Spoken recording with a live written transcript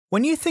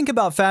When you think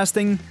about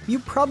fasting, you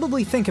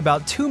probably think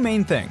about two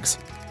main things: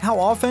 how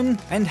often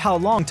and how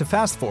long to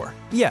fast for.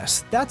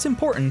 Yes, that's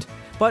important,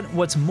 but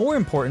what's more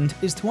important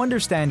is to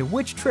understand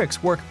which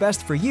tricks work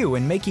best for you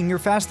in making your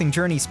fasting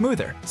journey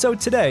smoother. So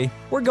today,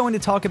 we're going to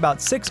talk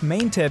about 6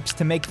 main tips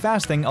to make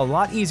fasting a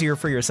lot easier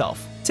for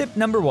yourself. Tip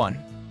number 1.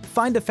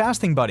 Find a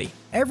fasting buddy.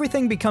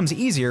 Everything becomes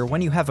easier when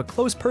you have a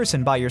close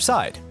person by your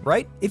side,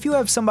 right? If you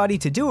have somebody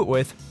to do it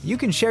with, you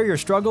can share your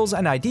struggles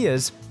and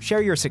ideas,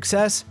 share your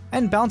success,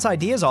 and bounce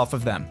ideas off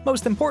of them.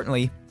 Most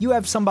importantly, you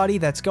have somebody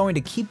that's going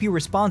to keep you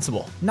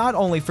responsible, not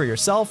only for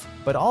yourself,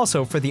 but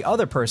also for the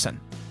other person.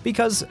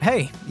 Because,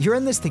 hey, you're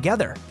in this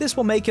together. This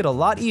will make it a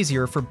lot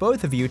easier for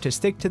both of you to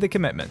stick to the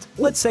commitment.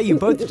 Let's say you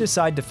both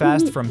decide to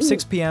fast from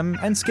 6 p.m.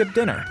 and skip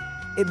dinner.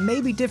 It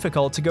may be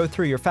difficult to go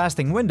through your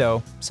fasting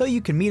window, so you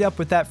can meet up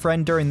with that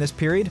friend during this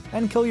period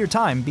and kill your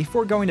time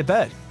before going to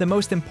bed. The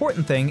most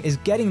important thing is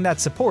getting that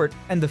support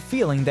and the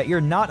feeling that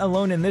you're not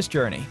alone in this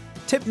journey.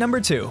 Tip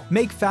number 2.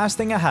 Make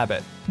fasting a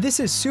habit.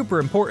 This is super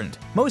important.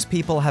 Most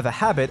people have a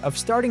habit of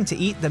starting to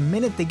eat the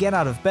minute they get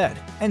out of bed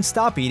and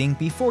stop eating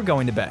before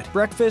going to bed.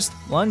 Breakfast,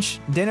 lunch,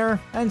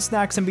 dinner, and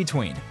snacks in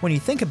between. When you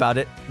think about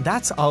it,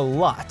 that's a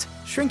lot.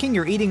 Shrinking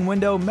your eating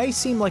window may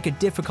seem like a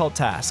difficult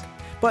task.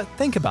 But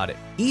think about it.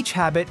 Each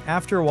habit,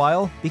 after a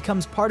while,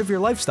 becomes part of your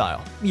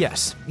lifestyle.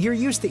 Yes, you're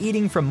used to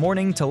eating from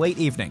morning to late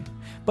evening.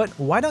 But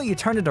why don't you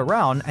turn it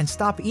around and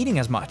stop eating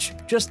as much?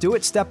 Just do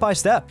it step by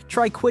step.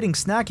 Try quitting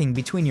snacking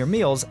between your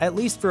meals at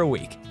least for a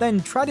week.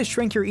 Then try to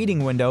shrink your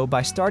eating window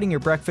by starting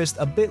your breakfast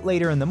a bit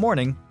later in the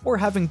morning or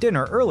having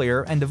dinner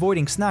earlier and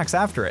avoiding snacks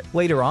after it.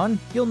 Later on,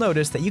 you'll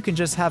notice that you can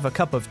just have a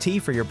cup of tea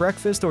for your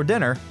breakfast or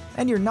dinner,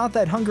 and you're not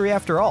that hungry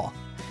after all.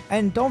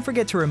 And don't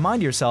forget to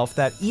remind yourself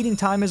that eating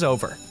time is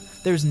over.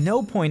 There's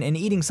no point in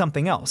eating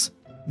something else.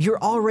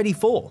 You're already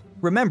full.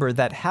 Remember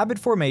that habit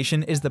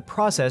formation is the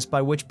process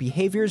by which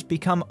behaviors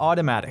become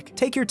automatic.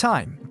 Take your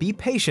time, be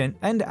patient,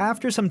 and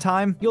after some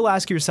time, you'll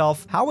ask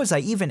yourself, how was I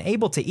even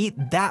able to eat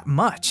that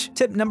much?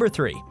 Tip number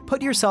 3.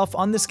 Put yourself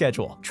on the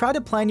schedule. Try to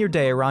plan your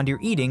day around your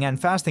eating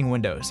and fasting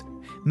windows.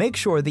 Make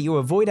sure that you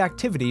avoid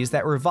activities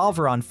that revolve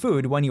around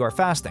food when you are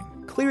fasting.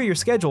 Clear your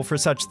schedule for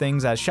such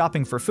things as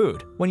shopping for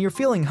food. When you're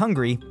feeling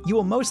hungry, you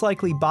will most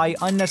likely buy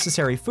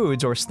unnecessary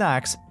foods or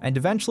snacks and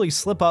eventually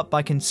slip up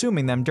by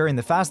consuming them during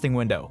the fasting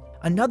window.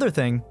 Another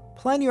thing,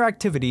 plan your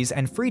activities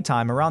and free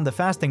time around the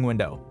fasting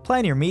window.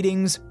 Plan your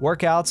meetings,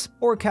 workouts,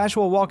 or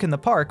casual walk in the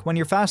park when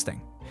you're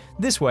fasting.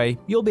 This way,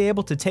 you'll be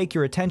able to take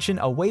your attention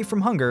away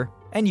from hunger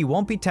and you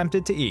won't be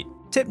tempted to eat.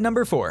 Tip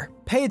number 4.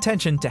 Pay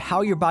attention to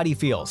how your body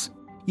feels.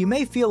 You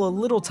may feel a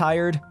little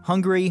tired,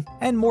 hungry,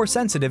 and more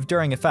sensitive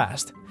during a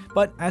fast.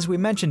 But as we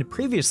mentioned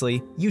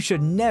previously, you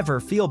should never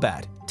feel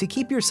bad. To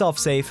keep yourself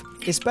safe,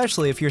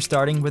 especially if you're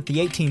starting with the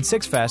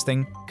 18-6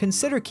 fasting,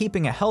 consider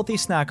keeping a healthy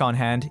snack on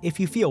hand if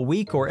you feel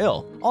weak or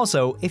ill.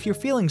 Also, if you're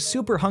feeling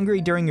super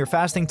hungry during your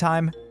fasting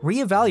time,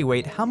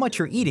 reevaluate how much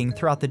you're eating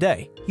throughout the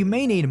day. You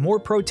may need more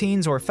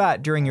proteins or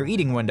fat during your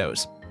eating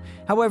windows.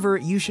 However,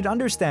 you should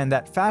understand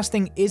that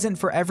fasting isn't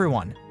for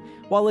everyone.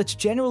 While it's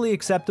generally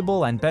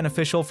acceptable and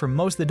beneficial for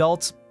most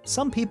adults,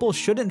 some people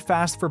shouldn't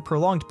fast for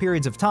prolonged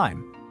periods of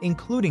time,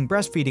 including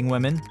breastfeeding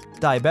women,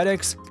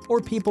 diabetics, or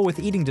people with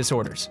eating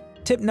disorders.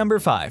 Tip number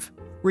 5.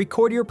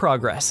 Record your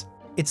progress.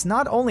 It's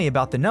not only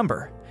about the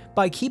number.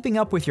 By keeping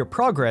up with your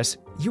progress,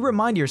 you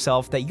remind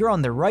yourself that you're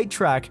on the right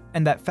track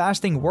and that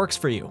fasting works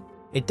for you.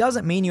 It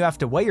doesn't mean you have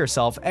to weigh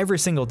yourself every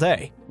single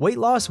day. Weight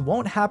loss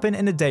won't happen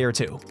in a day or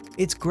two.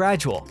 It's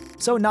gradual,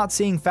 so not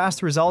seeing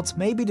fast results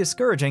may be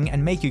discouraging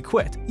and make you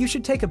quit. You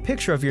should take a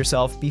picture of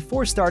yourself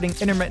before starting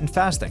intermittent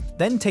fasting.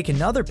 Then take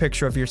another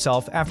picture of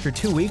yourself after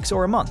 2 weeks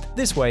or a month.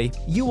 This way,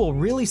 you will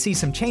really see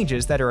some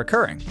changes that are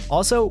occurring.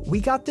 Also, we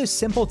got this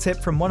simple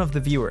tip from one of the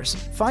viewers.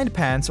 Find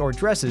pants or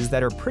dresses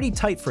that are pretty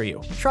tight for you.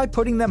 Try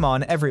putting them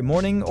on every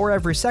morning or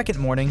every second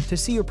morning to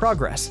see your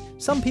progress.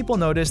 Some people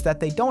notice that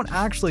they don't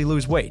actually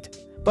lose weight,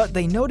 but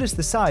they notice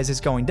the size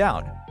is going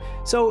down.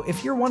 So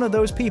if you're one of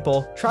those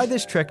people, try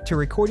this trick to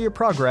record your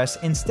progress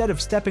instead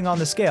of stepping on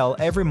the scale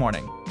every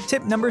morning.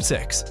 Tip number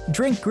 6.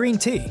 Drink green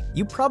tea.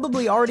 You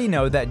probably already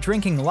know that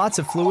drinking lots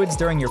of fluids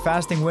during your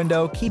fasting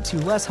window keeps you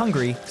less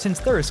hungry, since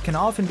thirst can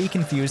often be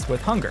confused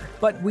with hunger.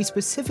 But we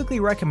specifically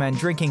recommend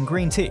drinking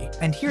green tea,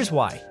 and here's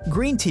why.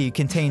 Green tea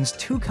contains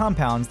 2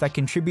 compounds that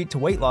contribute to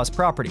weight loss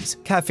properties: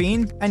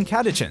 caffeine and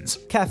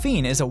catechins.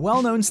 Caffeine is a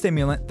well-known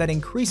stimulant that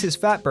increases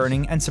fat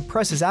burning and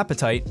suppresses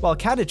appetite, while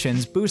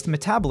catechins boost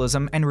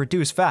metabolism and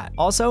reduce fat.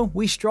 Also,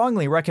 we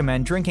strongly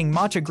recommend drinking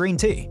matcha green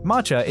tea.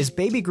 Matcha is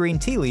baby green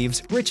tea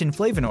leaves rich in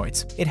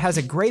flavonoids. It has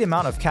a great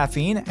amount of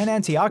caffeine and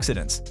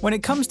antioxidants. When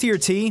it comes to your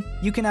tea,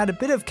 you can add a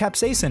bit of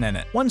capsaicin in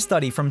it. One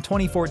study from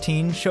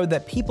 2014 showed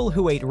that people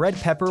who ate red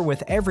pepper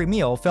with every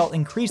meal felt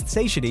increased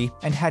satiety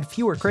and had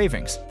fewer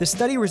cravings. The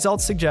study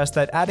results suggest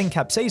that adding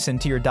capsaicin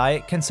to your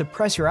diet can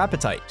suppress your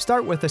appetite.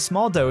 Start with a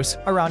small dose,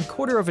 around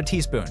 1/4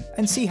 teaspoon,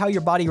 and see how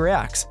your body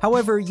reacts.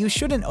 However, you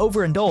shouldn't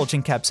overindulge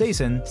in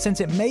capsaicin since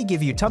it may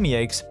give you tummy tummy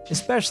aches,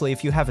 especially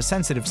if you have a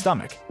sensitive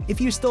stomach.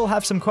 If you still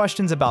have some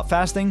questions about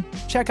fasting,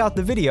 check out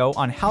the video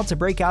on how to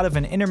break out of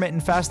an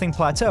intermittent fasting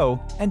plateau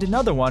and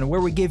another one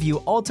where we give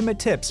you ultimate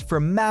tips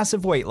for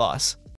massive weight loss.